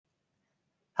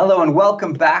Hello and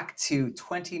welcome back to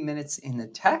 20 Minutes in the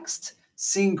Text,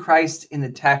 Seeing Christ in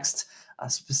the Text,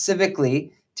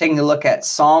 specifically taking a look at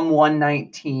Psalm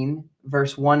 119,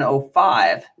 verse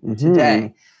 105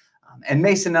 today. And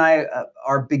Mason and I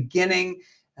are beginning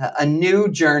a new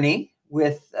journey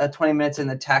with 20 Minutes in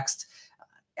the Text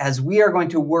as we are going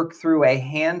to work through a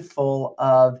handful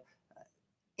of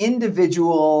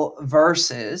individual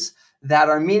verses that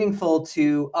are meaningful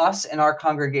to us and our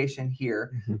congregation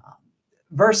here.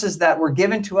 Verses that were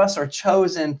given to us or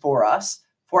chosen for us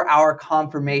for our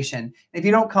confirmation. If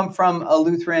you don't come from a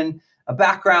Lutheran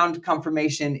background,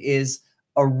 confirmation is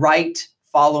a rite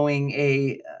following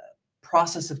a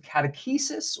process of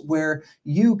catechesis where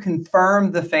you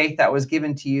confirm the faith that was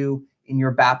given to you in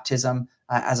your baptism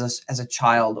as a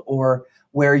child, or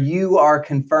where you are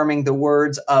confirming the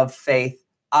words of faith,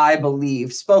 I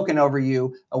believe, spoken over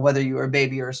you, whether you were a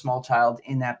baby or a small child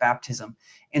in that baptism.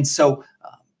 And so,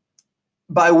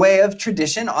 by way of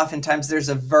tradition, oftentimes there's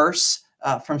a verse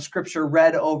from Scripture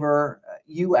read over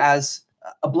you as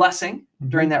a blessing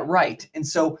during that rite. And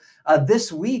so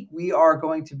this week we are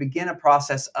going to begin a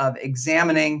process of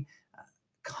examining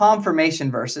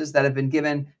confirmation verses that have been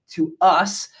given to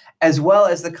us, as well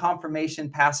as the confirmation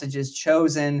passages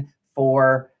chosen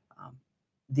for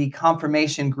the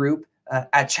confirmation group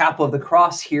at Chapel of the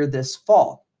Cross here this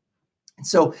fall.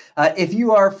 So if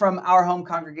you are from our home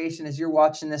congregation, as you're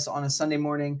watching this on a Sunday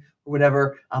morning or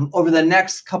whatever, over the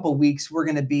next couple weeks, we're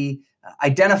going to be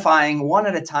identifying one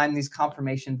at a time these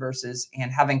confirmation verses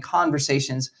and having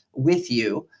conversations with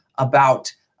you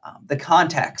about the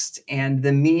context and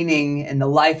the meaning and the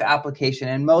life application,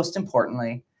 and most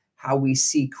importantly, how we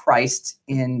see Christ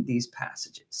in these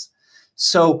passages.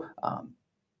 So,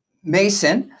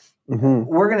 Mason,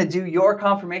 we're going to do your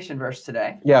confirmation verse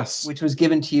today. Yes. Which was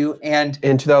given to you and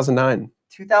in 2009.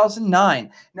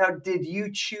 2009. Now, did you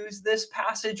choose this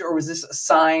passage or was this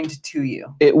assigned to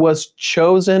you? It was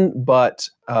chosen but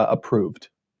approved.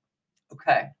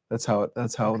 Okay. That's how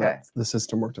the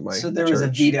system worked at my So there church. was a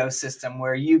veto system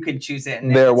where you could choose it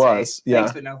and there was, say,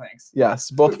 thanks, but no thanks. Yes,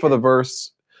 both for the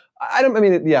verse. I think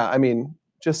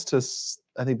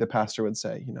the pastor would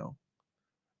say,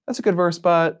 that's a good verse,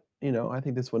 but I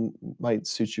think this one might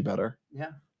suit you better. Yeah.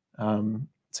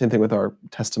 Same thing with our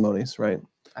testimonies, right?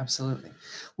 Absolutely.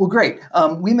 Well, great.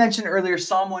 We mentioned earlier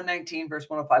Psalm 119, verse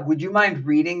 105. Would you mind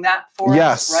reading that for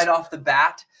us right off the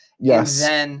bat? Yes.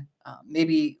 And then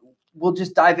maybe we'll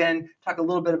just dive in, talk a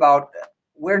little bit about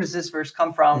where does this verse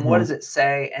come from? What does it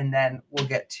say? And then we'll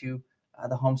get to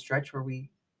the home stretch where we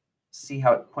see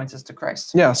how it points us to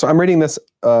Christ. Yeah. So I'm reading this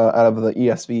out of the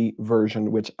ESV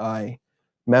version, which I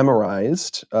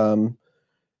memorized.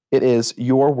 It is,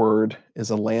 your word is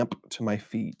a lamp to my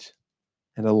feet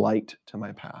and a light to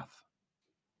my path.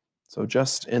 So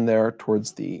just in there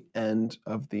towards the end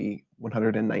of the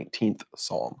 119th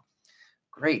Psalm.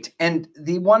 Great. And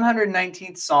the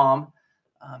 119th Psalm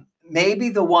may be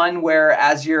the one where,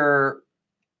 as you're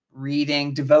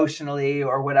reading devotionally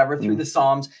or whatever through the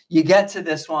Psalms, you get to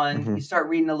this one, you start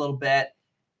reading a little bit,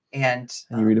 and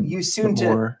you soon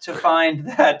to find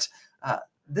that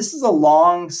this is a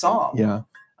long psalm. Yeah.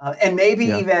 And maybe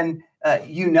even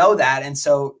that, and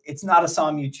so it's not a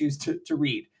psalm you choose to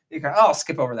read. You go, I'll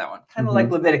skip over that one. Kind of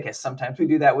like Leviticus. Sometimes we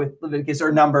do that with Leviticus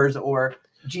or Numbers or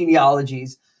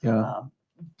genealogies. Yeah.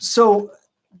 So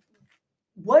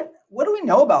what do we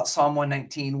know about Psalm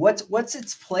 119? What's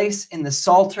its place in the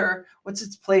Psalter? What's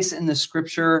its place in the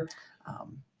Scripture?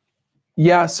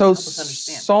 So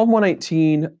Psalm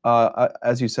 119,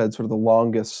 as you said, sort of the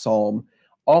longest psalm.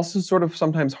 Also sort of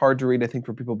sometimes hard to read, I think,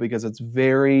 for people because it's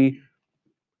very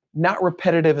not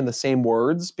repetitive in the same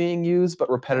words being used, but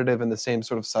repetitive in the same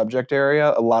sort of subject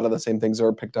area. A lot of the same things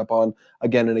are picked up on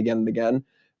again and again and again.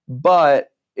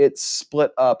 But it's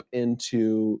split up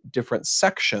into different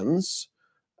sections,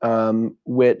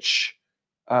 which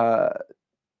follow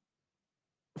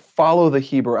the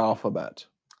Hebrew alphabet.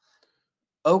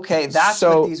 Okay, that's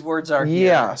what these words are here.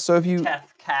 Yeah, so if you...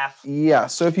 Teth, Kaf. Yeah,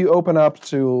 so if you open up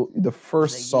to the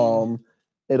first psalm,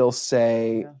 it'll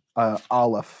say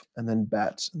Aleph, and then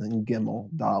Bet, and then Gimel,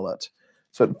 Dalet.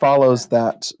 So it follows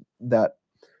that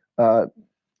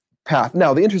path.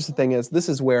 Now, the interesting thing is this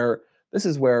is where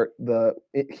the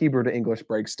Hebrew to English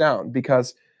breaks down,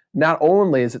 because not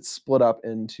only is it split up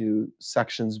into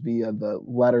sections via the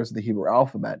letters of the Hebrew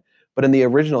alphabet, but in the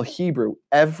original Hebrew,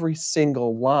 every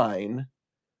single line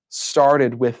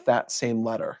started with that same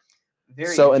letter.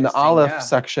 So in the Aleph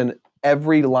section,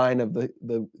 every line of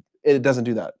it doesn't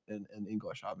do that in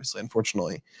English, obviously,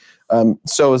 unfortunately.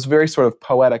 So it's very sort of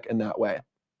poetic in that way.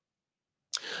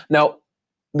 Now,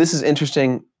 this is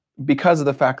interesting because of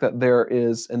the fact that there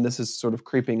is, and this is sort of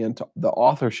creeping into the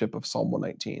authorship of Psalm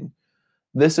 119,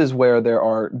 this is where there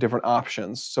are different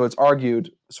options. So it's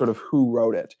argued sort of who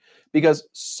wrote it, because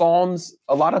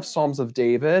a lot of Psalms of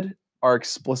David are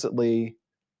explicitly,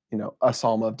 a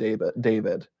Psalm of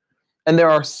David. And there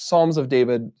are Psalms of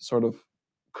David sort of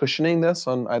cushioning this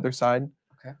on either side.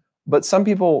 Okay. But some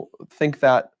people think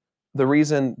that the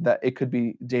reason that it could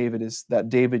be David is that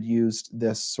David used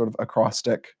this sort of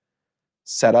acrostic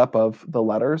setup of the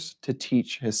letters to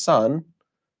teach his son,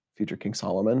 future King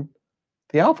Solomon,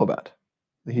 the alphabet,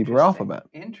 the Hebrew alphabet.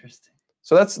 Interesting.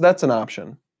 So that's an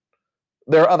option.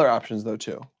 There are other options though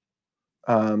too.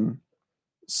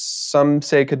 Some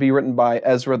say it could be written by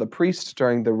Ezra the priest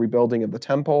during the rebuilding of the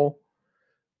temple.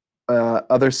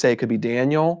 Others say it could be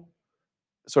Daniel.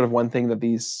 Sort of one thing that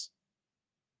these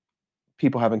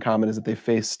people have in common is that they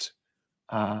faced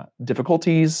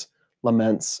difficulties,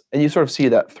 laments, and you sort of see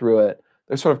that through it.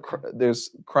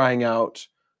 There's crying out,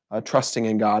 trusting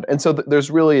in God, and so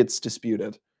it's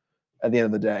disputed at the end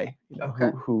of the day.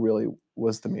 Who really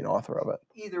was the main author of it?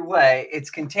 Either way, it's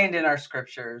contained in our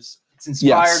scriptures. It's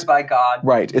inspired by God.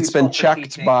 Right. It's been checked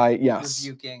teaching, by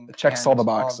rebuking. It checks all the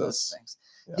boxes. All those things.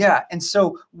 Yeah. And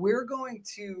so we're going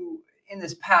to, in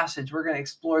this passage, we're going to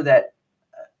explore that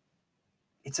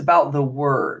it's about the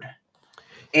word.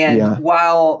 And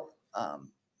while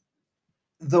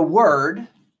the word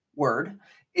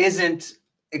isn't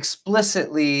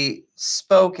explicitly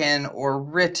spoken or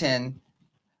written,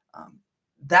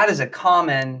 that is a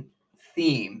common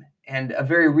theme and a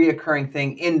very reoccurring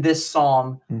thing in this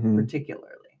psalm particularly.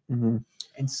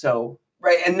 And so,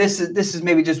 right, and this is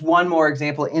maybe just one more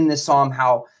example in this psalm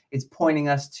how it's pointing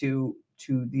us to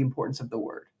the importance of the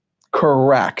word.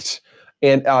 Correct.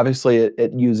 And obviously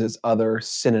it uses other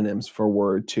synonyms for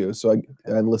word too. So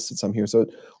I listed some here. So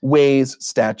ways,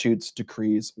 statutes,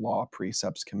 decrees, law,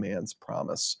 precepts, commands,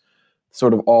 promise.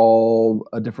 Sort of all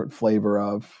a different flavor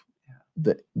of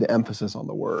the emphasis on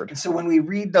the word. And so when we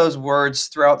read those words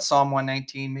throughout Psalm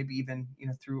 119, maybe even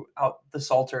throughout the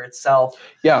Psalter itself,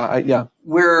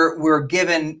 we're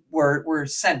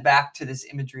sent back to this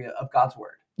imagery of God's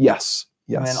word. Yes.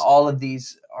 And all of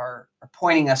these are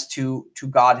pointing us to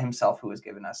God himself, who has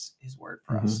given us his word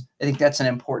for us. I think that's an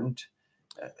important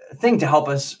thing to help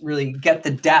us really get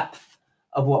the depth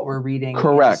of what we're reading.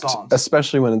 Correct. In the Psalms.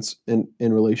 Especially when it's in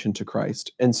relation to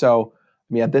Christ. And so,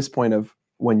 at this point of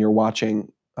when you're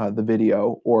watching the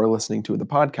video or listening to the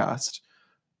podcast,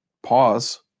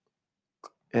 pause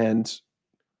and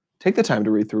take the time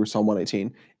to read through Psalm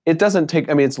 118. It doesn't take,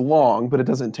 it's long, but it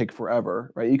doesn't take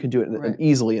forever, right? You can do it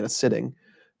easily in a sitting.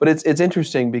 But it's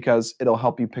interesting because it'll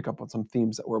help you pick up on some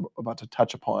themes that we're about to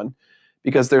touch upon,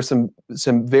 because there's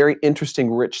some very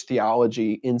interesting, rich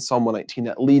theology in Psalm 119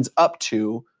 that leads up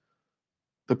to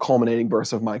the culminating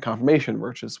verse of my confirmation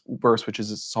which is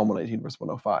Psalm 119, verse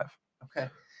 105. Okay.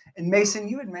 And Mason,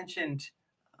 you had mentioned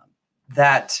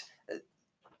that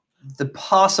the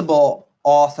possible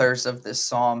authors of this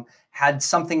psalm had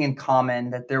something in common,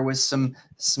 that there was some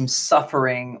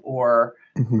suffering or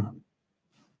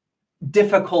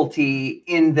difficulty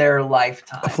in their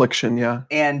lifetime. Affliction, yeah.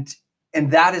 And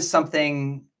that is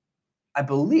something, I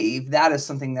believe,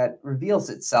 that reveals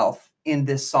itself in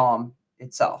this psalm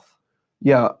itself.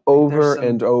 Yeah, over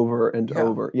and over and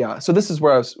over. Yeah. So this is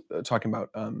where I was talking about.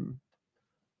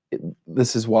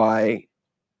 This is why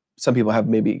some people have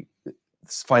maybe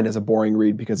find it as a boring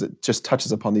read, because it just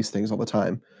touches upon these things all the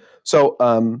time. So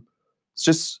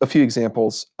just a few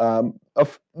examples.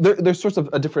 There's sorts of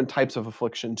different types of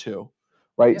affliction too,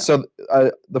 right? Yeah. So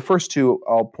the first two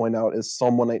I'll point out is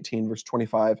Psalm 119, verse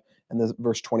 25, and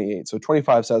verse 28. So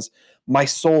 25 says, "My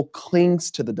soul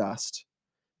clings to the dust.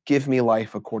 Give me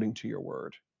life according to your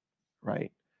word."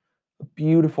 Right?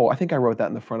 Beautiful. I think I wrote that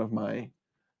in the front of my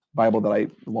Bible that I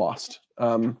lost.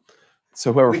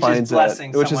 So whoever finds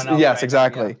it, which is yes,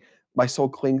 exactly. Yeah. My soul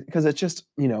clings, because it's just,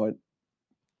 in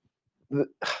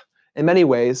many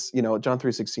ways, John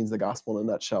 3:16 is the gospel in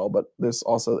a nutshell, but there's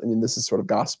also, this is sort of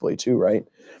gospel-y too, right?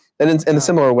 And in a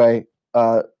similar way,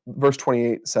 verse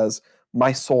 28 says,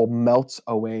 "My soul melts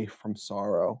away from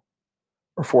sorrow,"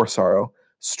 or for sorrow.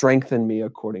 "Strengthen me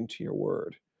according to your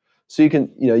word." So you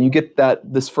can, you get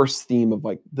this first theme of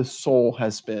like the soul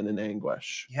has been in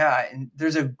anguish. Yeah, and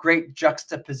there's a great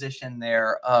juxtaposition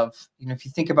there of, if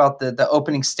you think about the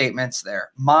opening statements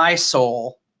there, my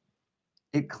soul,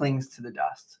 it clings to the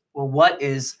dust. Well, what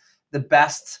is the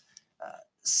best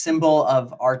symbol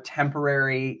of our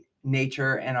temporary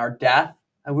nature and our death?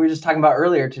 And we were just talking about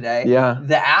earlier today,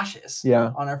 the ashes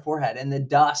on our forehead and the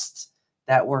dust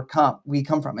that we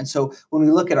come from. And so when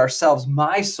we look at ourselves,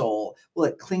 my soul, well,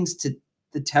 it clings to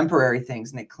the temporary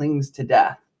things and it clings to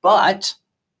death. But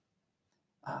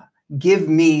give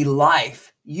me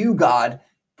life. You, God,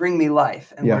 bring me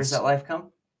life. And where does Yes. that life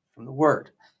come? From the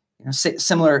word.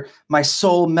 Similar, my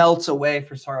soul melts away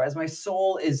for sorrow. As my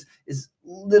soul is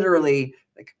literally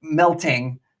like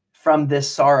melting from this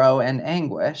sorrow and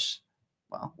anguish.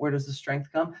 Well, where does the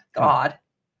strength come? God.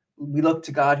 We look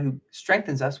to God who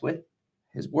strengthens us with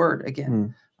his word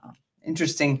again.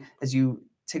 Interesting as you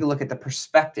take a look at the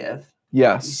perspective.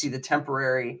 Yes. You see the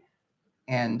temporary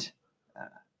and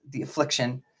the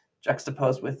affliction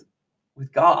juxtaposed with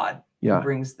God who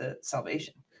brings the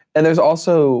salvation. And there's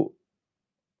also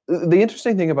the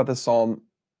interesting thing about this psalm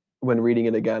when reading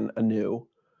it again anew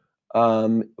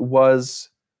was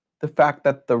the fact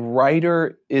that the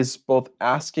writer is both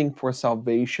asking for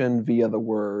salvation via the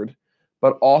word,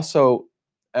 but also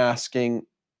asking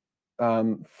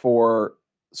for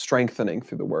strengthening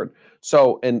through the word.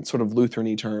 So in sort of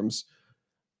Lutheran-y terms,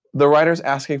 the writer's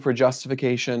asking for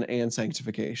justification and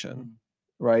sanctification,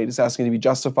 right? It's asking to be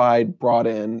justified, brought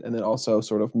in, and then also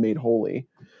sort of made holy.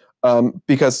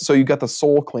 Because so you got the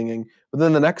soul clinging, but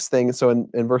then the next thing, so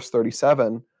in verse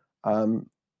 37,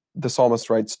 the psalmist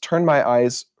writes, "Turn my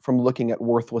eyes from looking at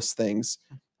worthless things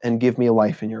and give me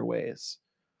life in your ways."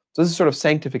 So this is sort of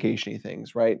sanctification-y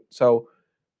things, right? So,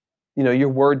 your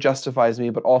word justifies me,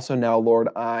 but also now, Lord,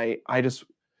 I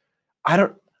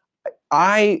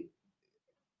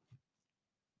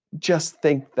just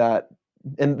think that,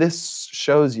 and this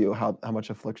shows you how much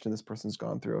affliction this person's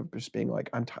gone through of just being like,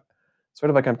 I'm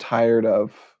tired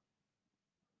of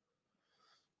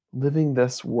living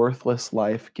this worthless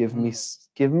life. Give me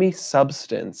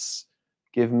substance,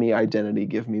 give me identity,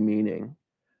 give me meaning.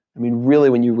 I mean, really,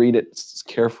 when you read it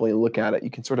carefully and look at it, you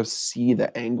can sort of see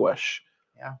the anguish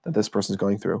that this person's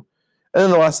going through. And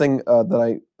then the last thing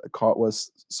that I caught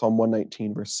was Psalm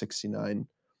 119, verse 69.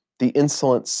 "The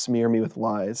insolent smear me with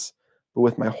lies, but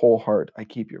with my whole heart I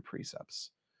keep your precepts."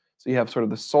 So you have sort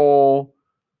of the soul,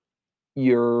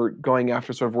 you're going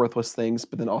after sort of worthless things,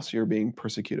 but then also you're being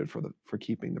persecuted for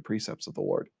keeping the precepts of the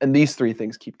Lord. And these three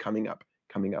things keep coming up,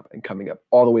 and coming up,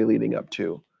 all the way leading up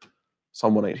to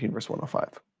Psalm 119, verse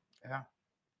 105. Yeah,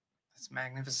 that's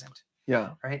magnificent.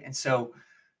 Yeah. Right? And so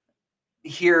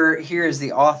here is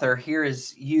the author, here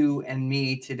is you and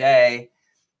me today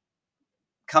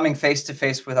coming face to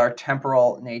face with our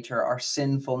temporal nature, our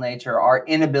sinful nature, our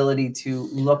inability to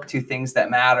look to things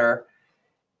that matter,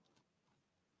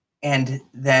 and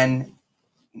then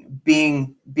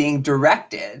being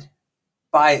directed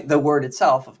by the word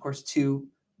itself, of course, to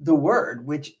the word,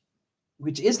 which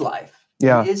is life,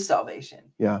 and is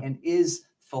salvation, and is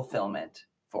fulfillment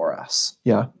for us.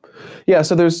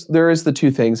 So there is the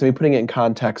two things. I mean, putting it in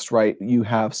context, right? You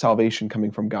have salvation coming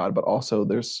from God, but also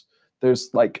there's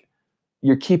like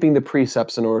you're keeping the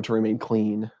precepts in order to remain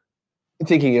clean.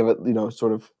 Thinking of it,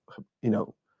 sort of,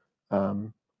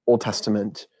 Old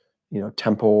Testament,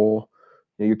 temple.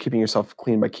 You're keeping yourself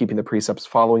clean by keeping the precepts,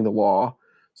 following the law.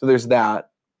 So there's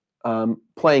that.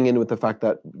 Playing in with the fact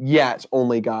that yet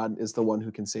only God is the one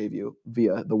who can save you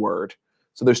via the word.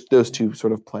 So there's those two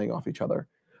sort of playing off each other.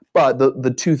 But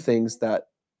the two things that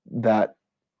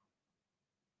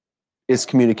is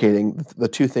communicating, the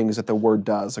two things that the word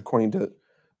does, according to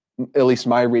at least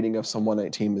my reading of Psalm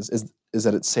 119, is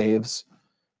that it saves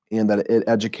and that it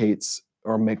educates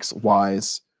or makes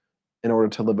wise in order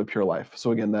to live a pure life.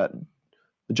 So again, that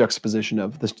the juxtaposition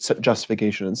of the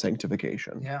justification and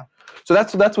sanctification. Yeah. So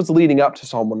that's what's leading up to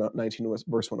Psalm 119,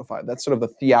 verse 105. That's sort of the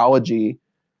theology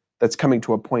that's coming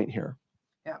to a point here.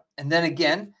 Yeah. And then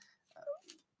again,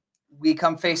 we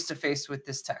come face to face with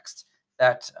this text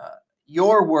that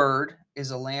your word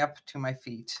is a lamp to my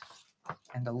feet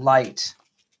and a light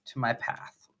to my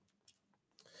path.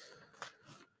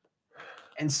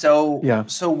 And so,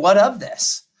 so what of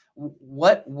this?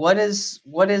 What is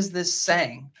this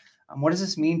saying? What does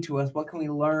this mean to us? What can we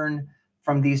learn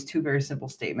from these two very simple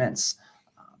statements?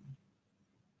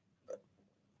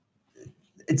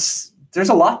 There's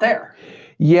a lot there.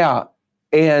 Yeah.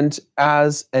 And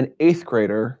as an 8th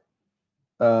grader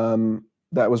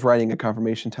that was writing a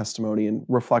confirmation testimony and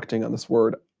reflecting on this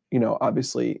word,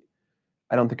 obviously,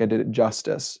 I don't think I did it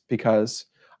justice because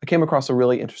I came across a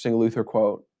really interesting Luther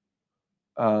quote.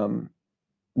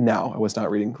 Now, I was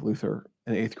not reading Luther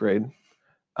in 8th grade.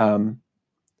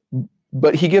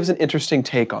 But he gives an interesting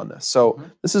take on this. So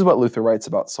this is what Luther writes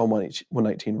about Psalm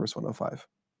 119, verse 105.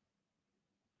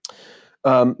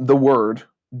 The word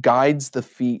guides the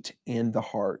feet and the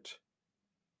heart,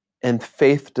 and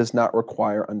faith does not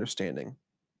require understanding.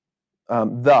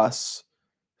 Thus,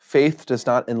 faith does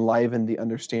not enliven the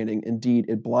understanding. Indeed,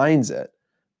 it blinds it,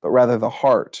 but rather the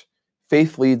heart.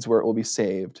 faith leads where it will be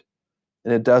saved,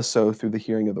 and it does so through the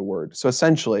hearing of the word. So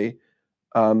essentially,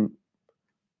 what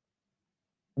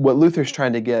Luther's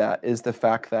trying to get at is the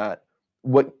fact that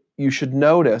what you should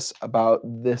notice about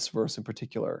this verse in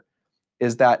particular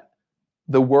is that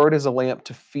the word is a lamp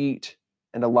to feet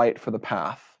and a light for the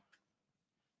path.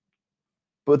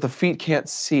 But the feet can't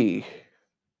see,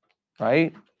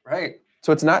 right? Right.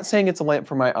 So it's not saying it's a lamp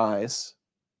for my eyes.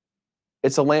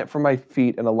 It's a lamp for my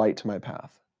feet and a light to my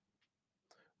path,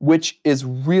 which is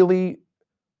really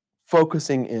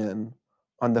focusing in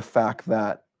on the fact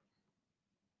that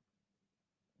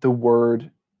the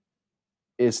word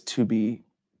is to be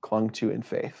clung to in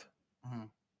faith. Mhm.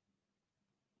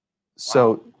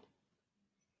 So Wow.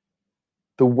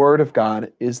 the word of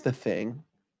God is the thing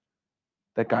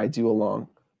that guides you along,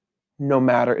 no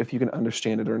matter if you can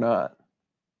understand it or not.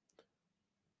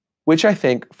 Which I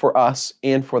think for us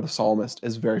and for the psalmist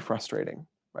is very frustrating,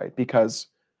 right? Because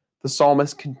the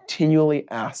psalmist continually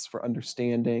asks for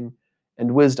understanding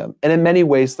and wisdom. And in many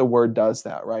ways, the word does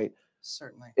that, right?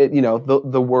 Certainly.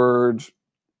 The word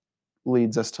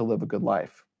leads us to live a good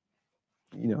life.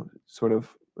 Sort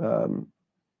of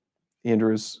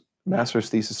Andrew's master's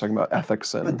thesis talking about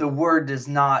ethics But and the word is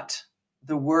not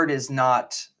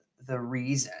the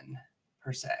reason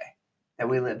per se that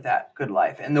we live that good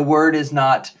life. And the word is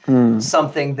not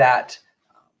something that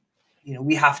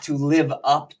we have to live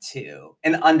up to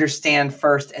and understand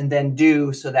first and then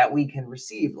do so that we can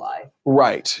receive life.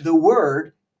 right. The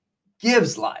word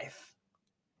gives life.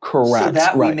 Correct. So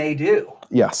that we right. may do.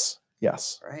 Yes.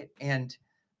 Right. And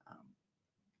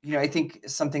I think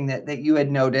something that you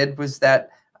had noted was that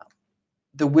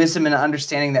the wisdom and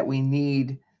understanding that we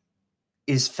need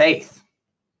is faith.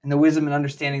 And the wisdom and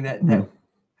understanding that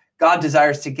God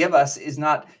desires to give us is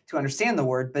not to understand the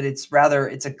word, but it's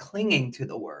a clinging to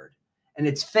the word. And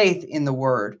it's faith in the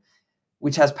word,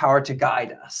 which has power to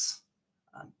guide us,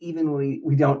 even when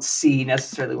we don't see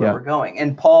necessarily where we're going.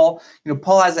 And Paul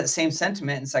has that same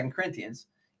sentiment in 2 Corinthians.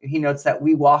 He notes that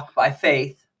we walk by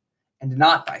faith and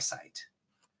not by sight,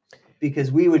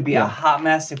 because we would be a hot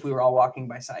mess if we were all walking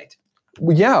by sight.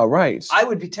 Yeah, right. I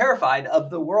would be terrified of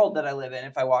the world that I live in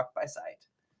if I walked by sight.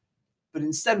 But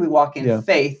instead, we walk in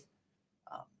faith,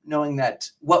 knowing that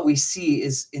what we see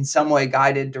is in some way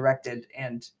guided, directed,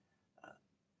 and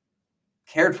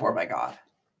cared for by God.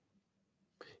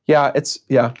 Yeah, if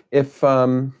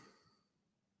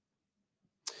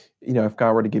if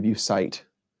God were to give you sight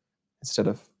instead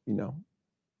of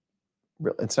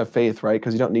faith, right?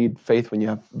 Because you don't need faith when you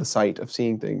have the sight of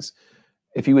seeing things.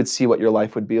 If you would see what your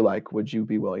life would be like, would you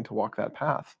be willing to walk that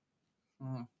path?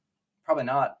 Probably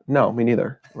not. No, me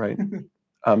neither. Right.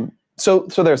 So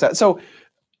there's that. So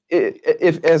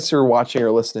if as you're watching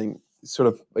or listening, sort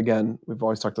of again, we've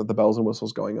always talked about the bells and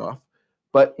whistles going off,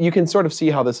 but you can sort of see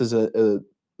how this is a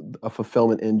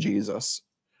fulfillment in Jesus,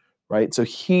 right? So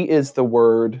he is the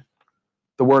Word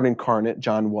incarnate,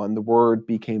 John 1, the Word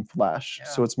became flesh. Yeah.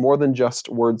 So it's more than just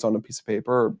words on a piece of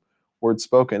paper or words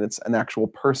spoken. It's an actual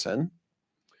person.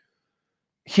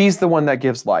 He's the one that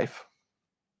gives life.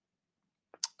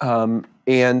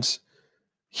 And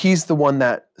he's the one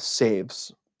that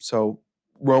saves. So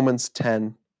Romans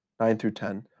 10, 9 through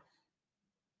 10.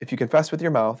 If you confess with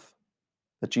your mouth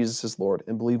that Jesus is Lord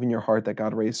and believe in your heart that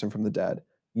God raised him from the dead,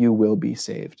 you will be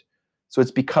saved. So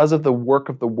it's because of the work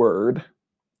of the word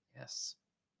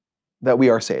that we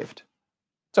are saved.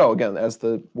 So again, as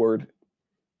the word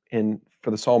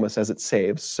for the psalmist, as it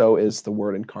saves, so is the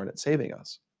word incarnate saving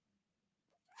us.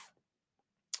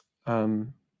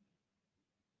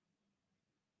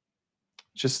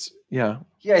 Yeah,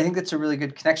 I think that's a really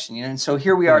good connection. And so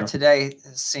here we are today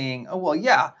seeing,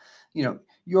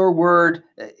 your word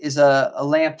is a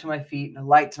lamp to my feet and a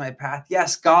light to my path.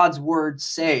 Yes, God's word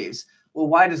saves. Well,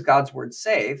 why does God's word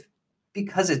save?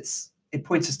 Because it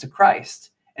points us to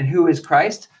Christ. And who is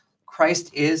Christ?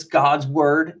 Christ is God's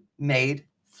word made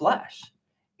flesh,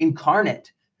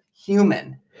 incarnate,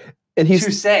 human, and he's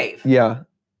to save. Yeah.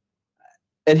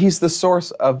 And he's the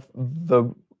source of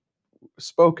the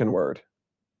spoken word.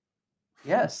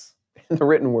 Yes. The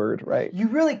written word, right? You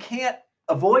really can't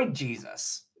avoid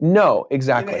Jesus. No,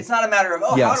 exactly. It's not a matter of,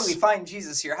 how do we find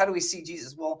Jesus here? How do we see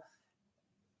Jesus? Well,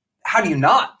 how do you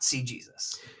not see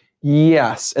Jesus?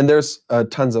 Yes. And there's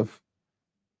tons of,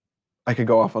 I could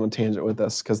go off on a tangent with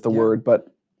this because the word,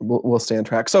 but we'll stay on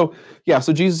track. So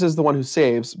Jesus is the one who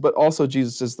saves, but also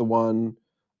Jesus is the one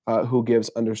who gives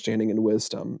understanding and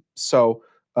wisdom. So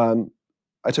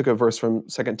I took a verse from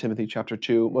 2 Timothy chapter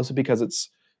 2, mostly because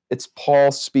it's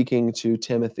Paul speaking to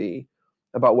Timothy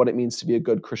about what it means to be a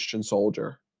good Christian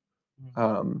soldier.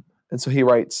 And so he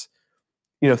writes,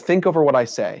 think over what I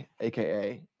say,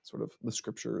 aka sort of the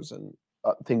scriptures and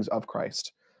things of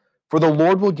Christ. For the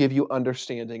Lord will give you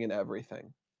understanding in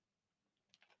everything.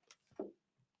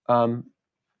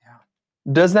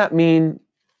 Does that mean?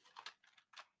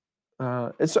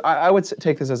 I would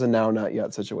take this as a now, not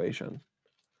yet situation.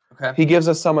 Okay. He gives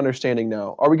us some understanding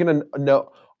now. Are we going to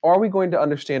know? Are we going to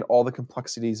understand all the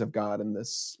complexities of God in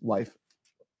this life,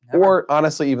 Never. or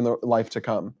honestly, even the life to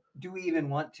come? Do we even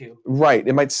want to? Right.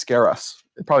 It might scare us.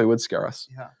 It probably would scare us.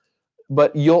 Yeah.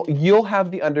 But you'll have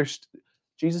the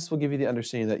Jesus will give you the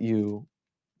understanding that you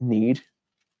need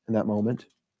in that moment.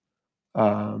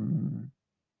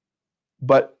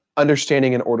 But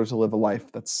understanding in order to live a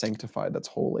life that's sanctified, that's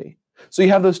holy. So you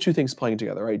have those two things playing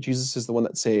together, right? Jesus is the one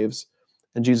that saves,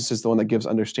 and Jesus is the one that gives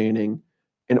understanding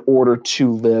in order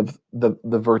to live the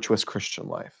virtuous Christian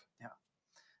life.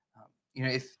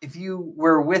 Yeah. If you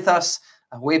were with us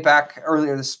way back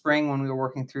earlier this spring when we were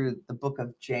working through the book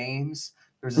of James,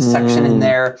 there was a section in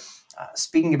there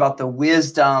speaking about the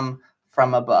wisdom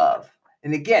from above.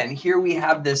 And again, here we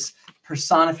have this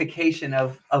personification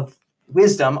of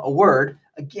wisdom, a word,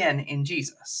 again, in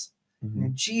Jesus. Mm-hmm.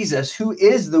 Jesus, who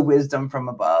is the wisdom from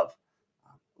above,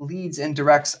 leads and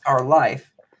directs our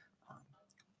life,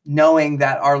 knowing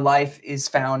that our life is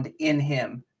found in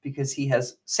him because he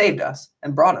has saved us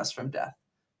and brought us from death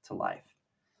to life.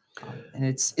 And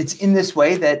it's in this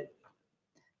way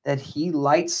that he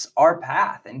lights our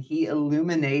path and he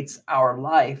illuminates our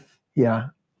life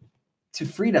to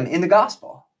freedom in the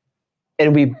gospel.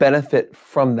 And we benefit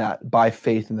from that by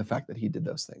faith in the fact that he did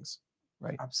those things,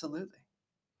 right? Absolutely.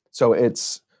 So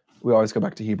we always go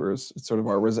back to Hebrews. It's sort of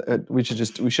we should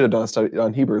have done a study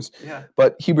on Hebrews. Yeah.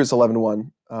 But Hebrews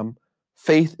 11:1,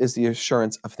 faith is the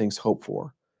assurance of things hoped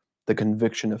for, the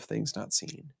conviction of things not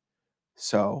seen.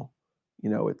 So,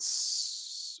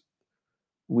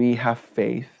 we have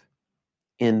faith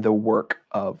in the work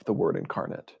of the Word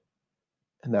incarnate.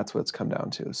 And that's what it's come down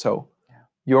to. So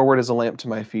your word is a lamp to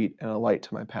my feet and a light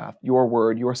to my path. Your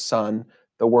word, your Son,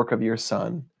 the work of your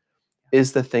Son,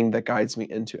 is the thing that guides me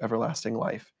into everlasting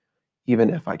life, even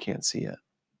if I can't see it.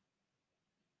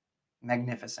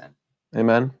 Magnificent.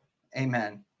 Amen.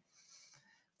 Amen.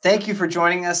 Thank you for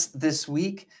joining us this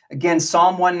week. Again,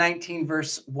 Psalm 119,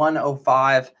 verse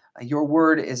 105. Your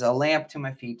word is a lamp to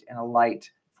my feet and a light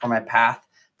for my path.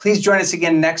 Please join us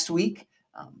again next week.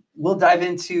 We'll dive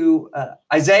into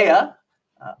Isaiah.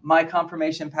 My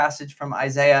confirmation passage from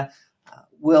Isaiah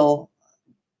will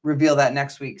reveal that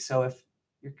next week. So if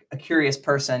you're a curious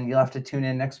person, you'll have to tune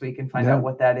in next week and find out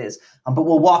what that is. But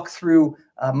we'll walk through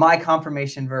my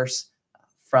confirmation verse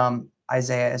from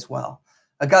Isaiah as well.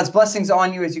 God's blessings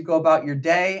on you as you go about your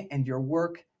day and your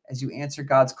work as you answer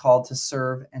God's call to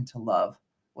serve and to love.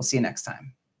 We'll see you next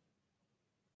time.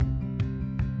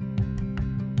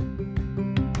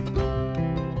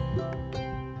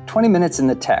 "20 Minutes in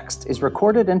the Text" is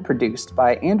recorded and produced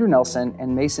by Andrew Nelson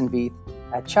and Mason Veith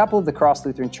at Chapel of the Cross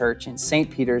Lutheran Church in St.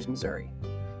 Peters, Missouri.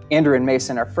 Andrew and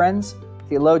Mason are friends,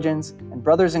 theologians, and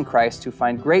brothers in Christ who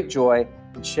find great joy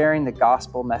in sharing the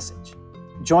gospel message.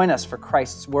 Join us for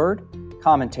Christ's Word,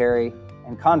 commentary,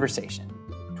 and conversation,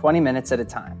 20 minutes at a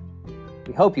time.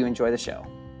 We hope you enjoy the show.